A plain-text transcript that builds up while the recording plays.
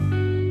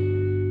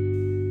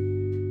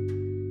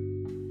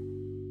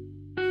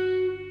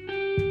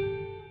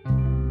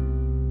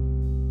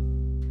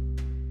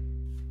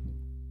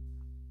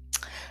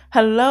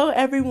Hello,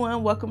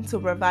 everyone. Welcome to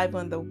Revival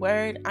in the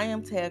Word. I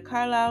am Taya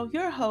Carlisle,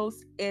 your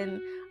host,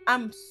 and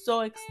I'm so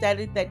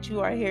excited that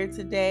you are here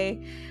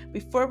today.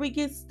 Before we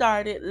get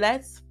started,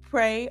 let's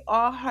pray.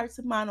 All hearts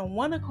and mind on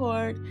one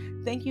accord.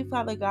 Thank you,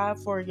 Father God,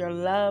 for your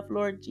love,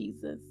 Lord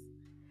Jesus.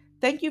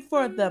 Thank you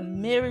for the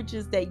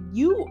marriages that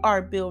you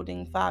are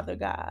building, Father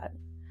God.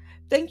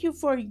 Thank you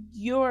for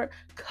your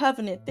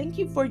covenant. Thank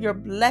you for your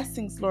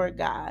blessings, Lord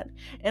God.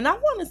 And I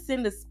want to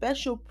send a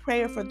special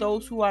prayer for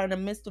those who are in the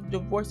midst of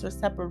divorce or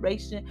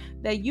separation,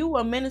 that you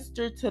will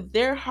minister to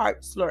their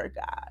hearts, Lord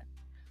God,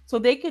 so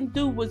they can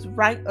do what's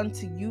right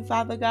unto you,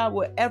 Father God,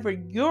 whatever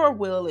your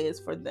will is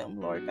for them,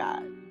 Lord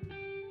God.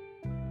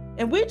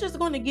 And we're just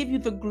going to give you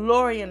the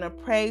glory and the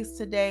praise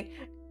today.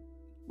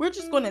 We're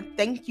just going to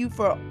thank you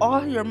for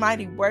all your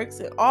mighty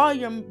works and all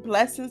your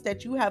blessings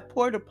that you have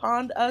poured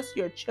upon us,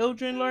 your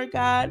children, Lord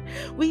God.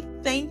 We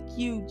thank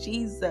you,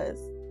 Jesus.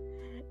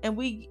 And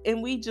we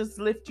just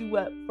lift you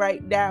up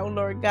right now,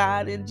 Lord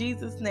God. In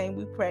Jesus' name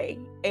we pray.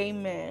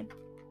 Amen.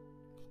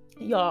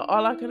 Y'all,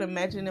 all I could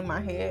imagine in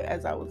my head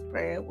as I was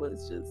praying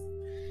was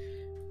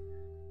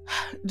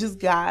just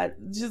God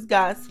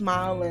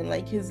smiling,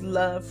 like his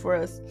love for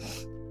us.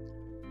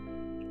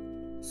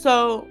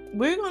 So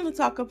we're going to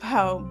talk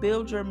about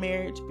build your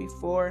marriage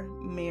before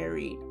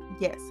married.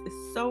 Yes,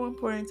 it's so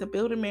important to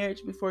build a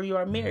marriage before you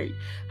are married.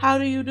 How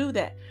do you do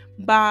that?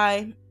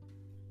 By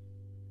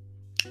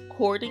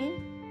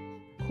courting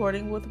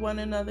with one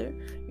another.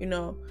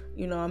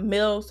 A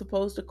male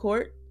supposed to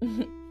court.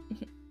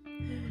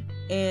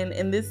 And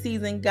in this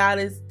season, God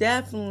is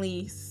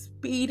definitely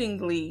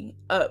speedingly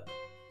up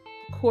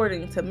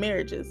courting to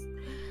marriages.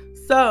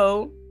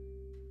 So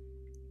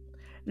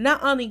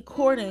not only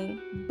courting,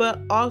 but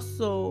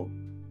also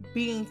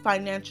being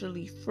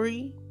financially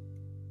free.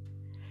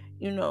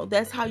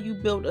 That's how you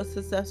build a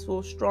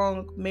successful,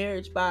 strong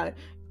marriage, by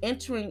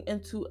entering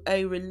into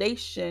a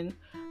relation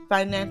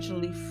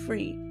financially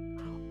free.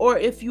 Or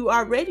if you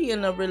are already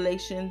in a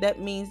relation,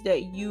 that means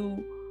that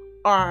you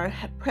are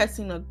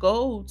pressing a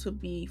goal to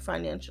be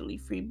financially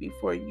free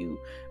before you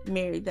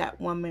marry that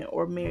woman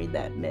or marry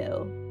that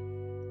male.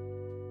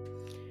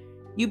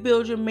 You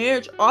build your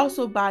marriage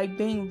also by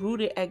being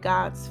rooted at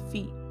God's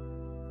feet.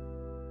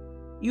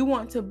 You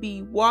want to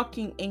be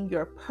walking in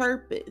your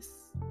purpose.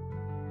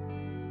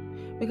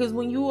 Because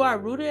when you are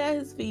rooted at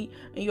his feet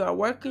and you are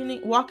walking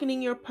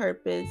in your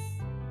purpose,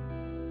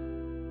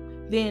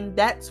 then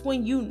that's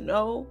when you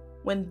know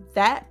when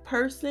that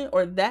person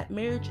or that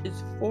marriage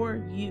is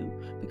for you,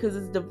 because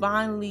it's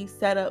divinely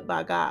set up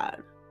by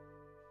God.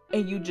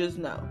 And you just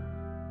know.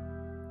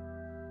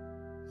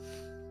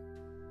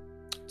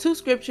 Two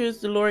scriptures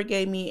the Lord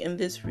gave me in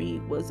this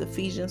read was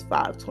Ephesians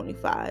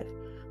 5:25.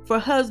 For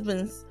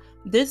husbands,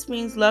 this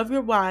means love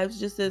your wives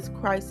just as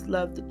Christ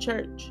loved the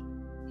church.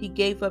 He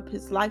gave up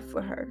his life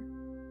for her.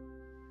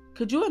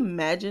 Could you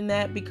imagine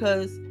that?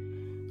 Because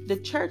the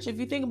church, if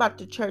you think about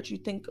the church, you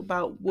think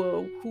about,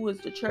 well, who is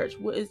the church?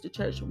 What is the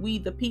church? We,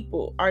 the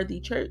people, are the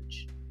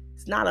church.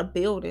 It's not a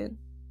building.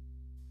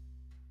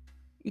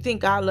 You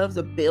think God loves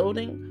a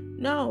building?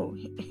 No,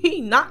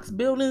 he knocks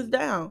buildings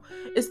down.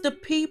 It's the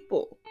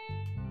people.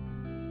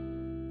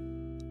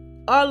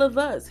 All of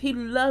us. He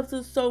loves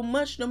us so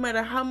much, no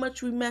matter how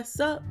much we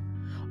mess up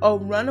or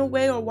run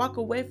away or walk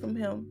away from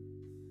him.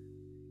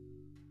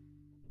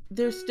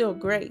 There's still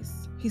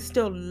grace. He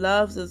still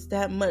loves us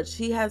that much.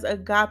 He has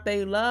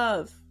agape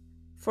love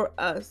for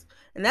us.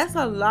 And that's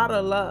a lot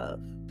of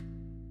love.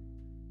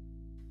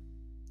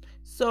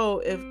 So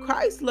if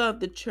Christ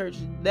loved the church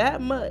that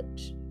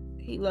much,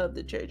 he loved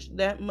the church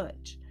that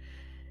much,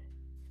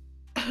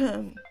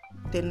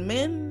 then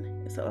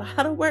men, it's a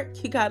lot of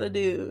work you gotta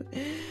do.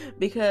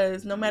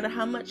 Because no matter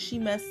how much she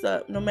mess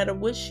up, no matter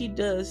what she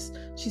does,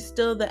 she's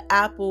still the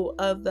apple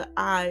of the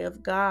eye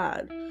of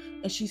God.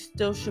 And she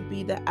still should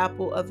be the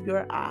apple of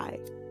your eye.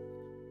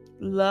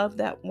 Love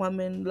that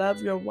woman.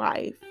 Love your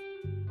wife.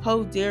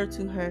 Hold dear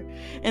to her.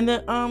 And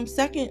the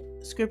second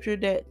scripture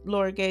that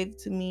Lord gave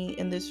to me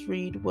in this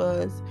read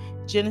was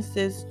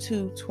Genesis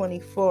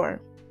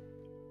 2:24.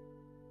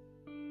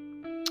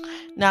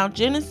 Now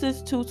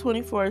Genesis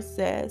 2:24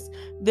 says,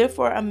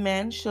 therefore a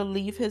man shall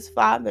leave his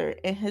father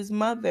and his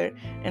mother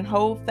and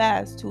hold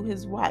fast to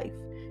his wife,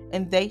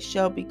 and they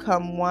shall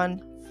become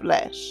one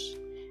flesh.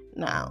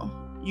 Now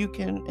you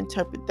can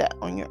interpret that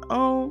on your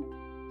own.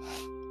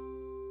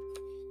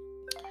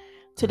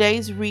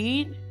 Today's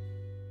read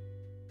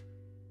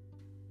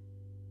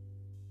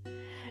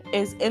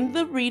is in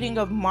the reading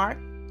of Mark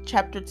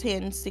chapter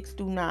 10,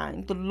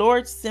 6-9. The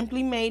Lord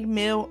simply made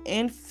male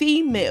and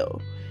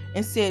female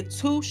and said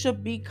two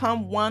should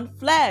become one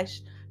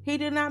flesh. He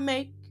did not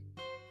make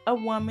a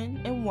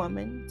woman and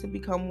woman to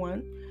become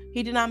one.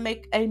 He did not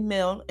make a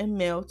male and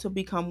male to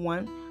become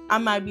one. I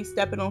might be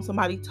stepping on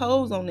somebody's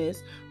toes on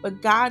this,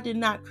 but God did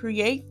not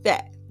create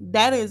that.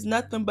 That is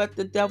nothing but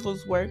the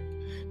devil's work.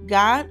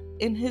 God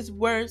in his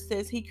word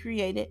says he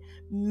created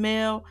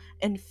male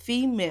and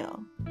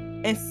female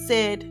and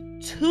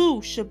said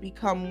two should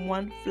become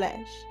one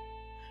flesh.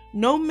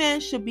 No man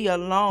should be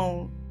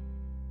alone.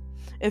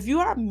 If you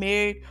are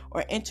married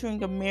or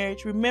entering a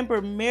marriage,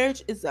 remember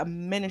marriage is a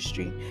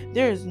ministry.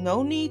 There is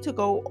no need to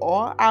go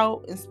all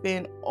out and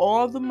spend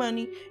all the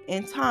money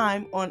and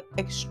time on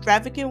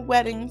extravagant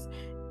weddings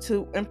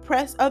to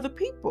impress other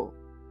people.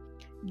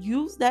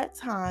 Use that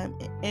time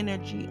and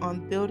energy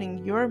on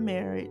building your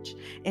marriage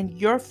and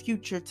your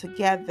future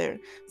together.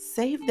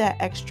 Save that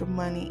extra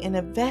money and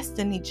invest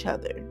in each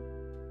other.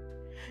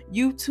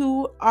 You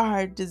two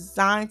are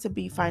designed to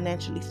be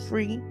financially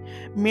free.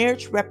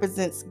 Marriage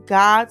represents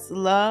God's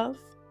love.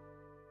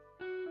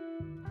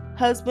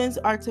 Husbands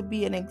are to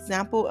be an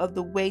example of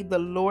the way the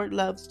Lord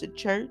loves the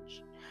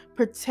church.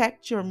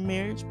 Protect your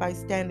marriage by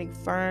standing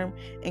firm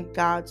in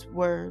God's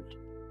word.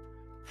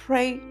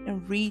 Pray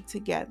and read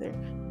together.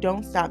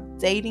 Don't stop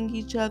dating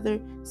each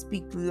other.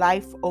 Speak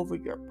life over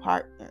your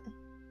partner.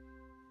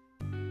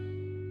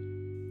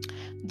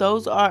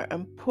 Those are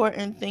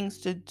important things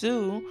to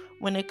do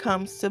when it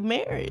comes to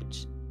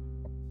marriage.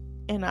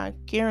 And I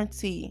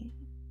guarantee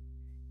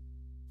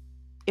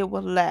it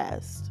will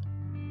last.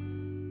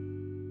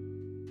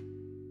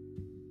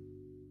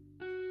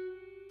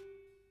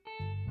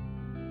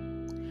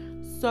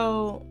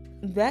 So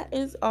that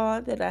is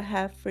all that I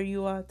have for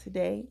you all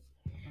today.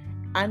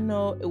 I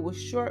know it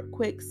was short,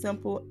 quick,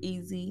 simple,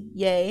 easy.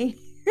 Yay.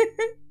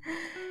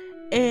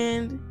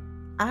 And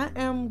I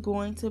am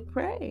going to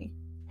pray.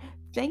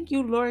 Thank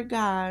you, Lord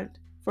God,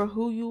 for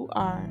who you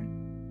are.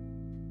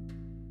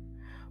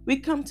 We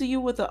come to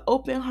you with an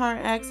open heart,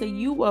 ask that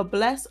you will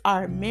bless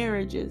our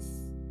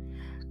marriages.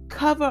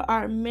 Cover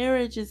our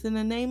marriages in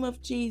the name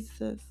of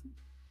Jesus.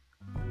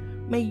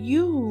 May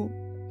you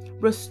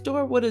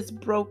restore what is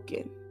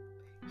broken,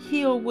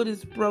 heal what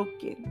is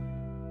broken.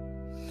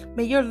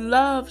 May your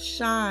love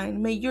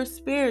shine. May your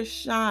spirit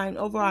shine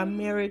over our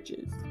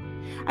marriages.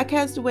 I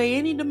cast away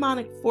any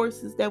demonic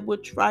forces that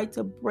would try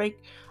to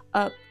break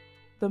up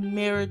the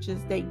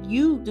marriages that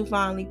you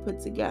divinely put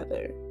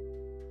together.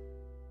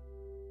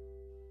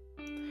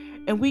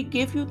 And we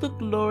give you the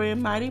glory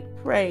and mighty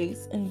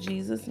praise in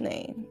Jesus'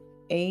 name.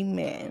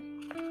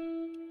 Amen.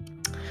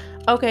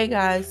 Okay,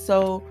 guys,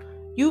 so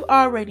you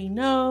already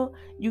know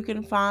you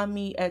can find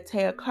me at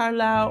Taya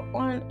Carlisle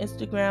on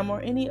Instagram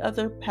or any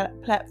other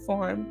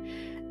platform,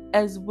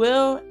 as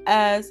well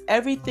as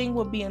everything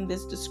will be in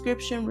this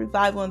description.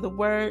 Revival in the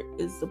Word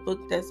is the book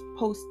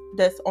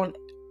that's on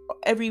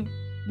every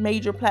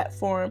major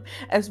platform.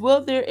 As well,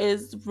 there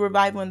is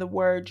Revival in the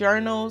Word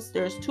journals.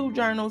 There's 2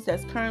 journals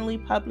that's currently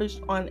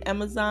published on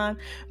Amazon.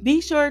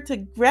 Be sure to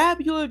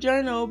grab your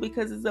journal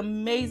because it's an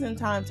amazing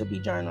time to be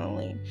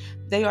journaling.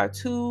 They are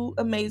 2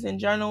 amazing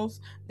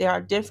journals. They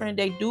are different.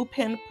 They do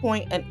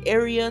pinpoint an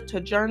area to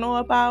journal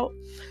about.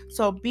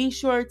 So be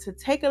sure to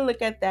take a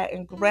look at that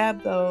and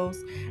grab those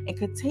and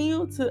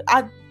continue to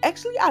I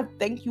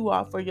thank you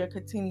all for your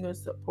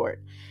continuous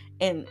support.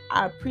 And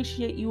I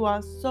appreciate you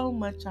all so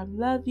much. I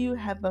love you.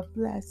 Have a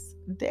blessed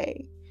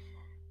day.